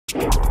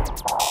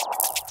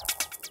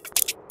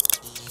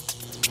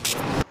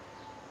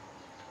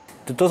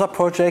The TOSA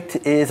project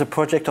is a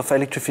project of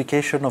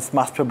electrification of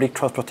mass public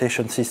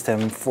transportation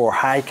system for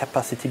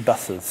high-capacity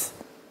buses.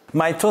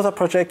 My TOSA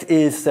project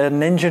is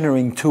an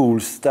engineering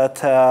tools that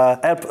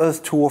help us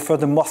to offer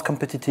the most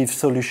competitive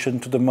solution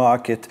to the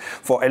market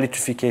for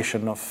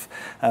electrification of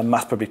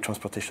mass public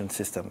transportation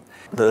system.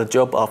 The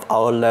job of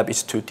our lab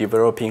is to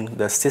developing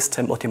the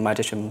system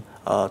optimization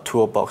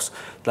toolbox.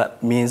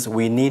 That means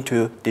we need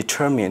to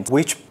determine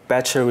which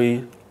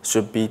battery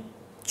should be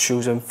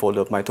chosen for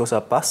the TOSA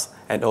bus,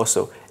 and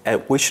also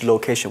at which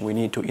location we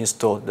need to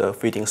install the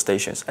feeding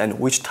stations and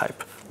which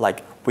type,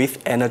 like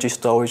with energy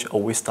storage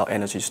or without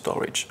energy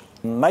storage.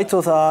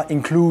 TOSA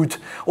includes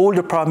all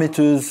the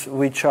parameters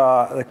which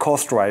are the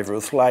cost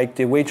drivers, like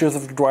the wages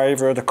of the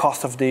driver, the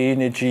cost of the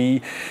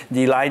energy,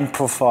 the line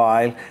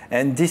profile,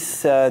 and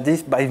this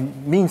by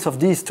means of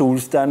these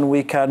tools, then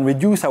we can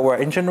reduce our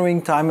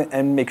engineering time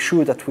and make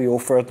sure that we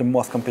offer the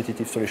most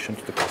competitive solution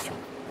to the customer.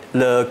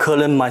 The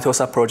current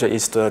TOSA project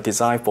is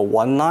designed for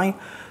one line,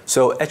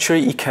 so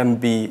actually it can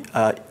be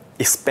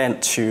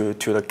expand to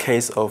the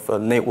case of a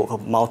network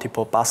of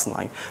multiple bus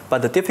lines.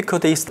 But the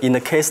difficulty is in the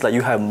case that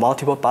you have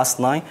multiple bus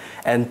lines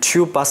and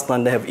two bus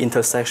lines that have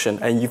intersection,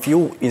 and if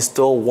you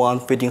install one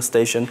feeding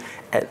station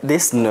at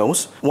this node,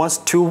 once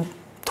two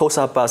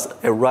TOSA bus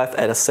arrive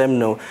at the same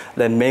node,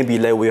 then maybe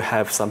they will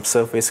have some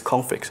service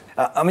conflicts.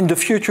 The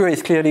future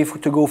is clearly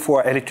to go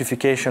for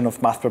electrification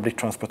of mass public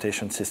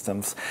transportation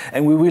systems,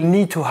 and we will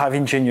need to have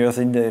engineers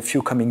in the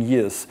few coming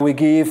years. We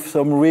give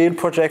some real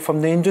projects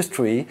from the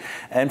industry,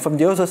 and from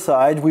the other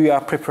side, we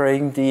are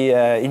preparing the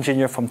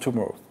engineer from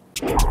tomorrow.